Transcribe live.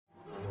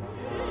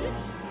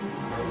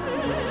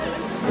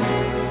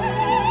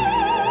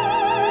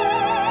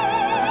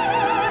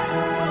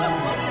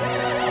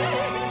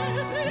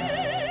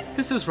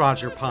This is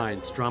Roger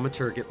Pines,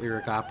 dramaturg at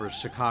Lyric Opera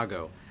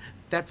Chicago.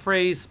 That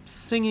phrase,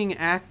 singing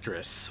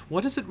actress,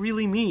 what does it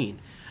really mean?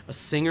 A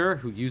singer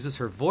who uses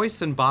her voice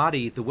and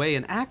body the way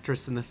an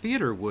actress in the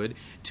theater would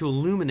to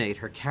illuminate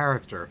her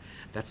character.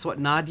 That's what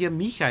Nadia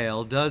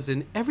Michael does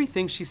in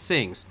everything she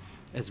sings.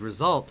 As a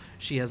result,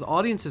 she has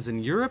audiences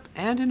in Europe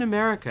and in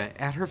America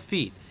at her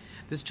feet.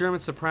 This German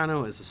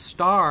soprano is a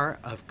star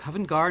of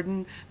Covent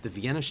Garden, the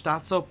Vienna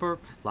Staatsoper,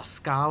 La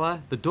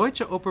Scala, the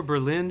Deutsche Oper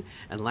Berlin,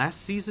 and last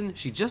season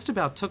she just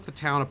about took the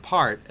town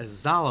apart as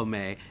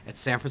Salome at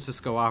San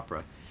Francisco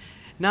Opera.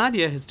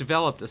 Nadia has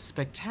developed a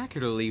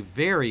spectacularly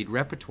varied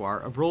repertoire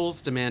of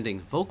roles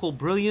demanding vocal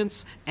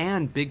brilliance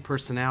and big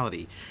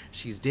personality.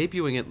 She's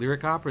debuting at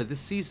Lyric Opera this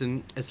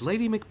season as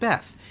Lady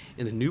Macbeth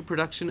in the new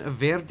production of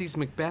Verdi's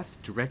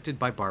Macbeth, directed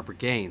by Barbara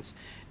Gaines.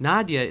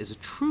 Nadia is a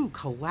true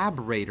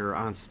collaborator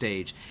on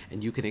stage,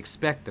 and you can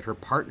expect that her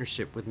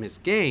partnership with Miss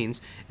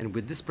Gaines and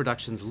with this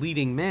production's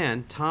leading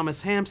man,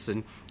 Thomas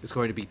Hampson, is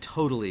going to be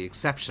totally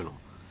exceptional.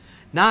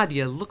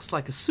 Nadia looks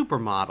like a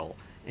supermodel,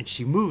 and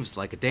she moves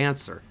like a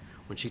dancer.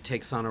 When she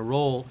takes on a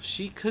role,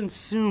 she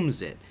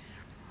consumes it.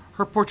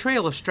 Her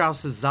portrayal of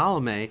Strauss's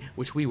Salome,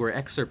 which we were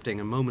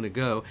excerpting a moment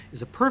ago,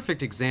 is a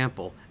perfect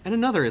example, and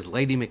another is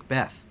Lady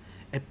Macbeth.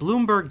 At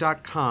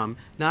Bloomberg.com,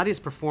 Nadia's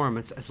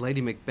performance as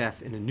Lady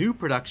Macbeth in a new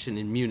production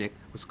in Munich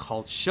was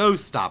called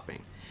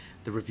show-stopping.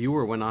 The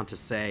reviewer went on to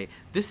say,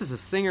 "This is a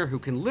singer who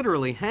can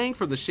literally hang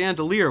from the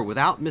chandelier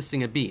without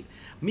missing a beat.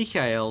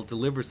 Michael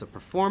delivers a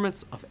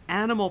performance of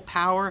animal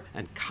power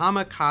and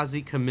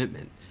kamikaze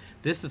commitment.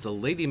 This is a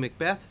Lady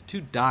Macbeth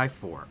to die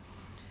for."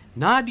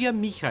 Nadia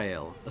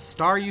Michael, a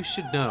star you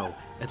should know,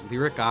 at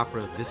Lyric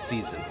Opera this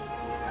season.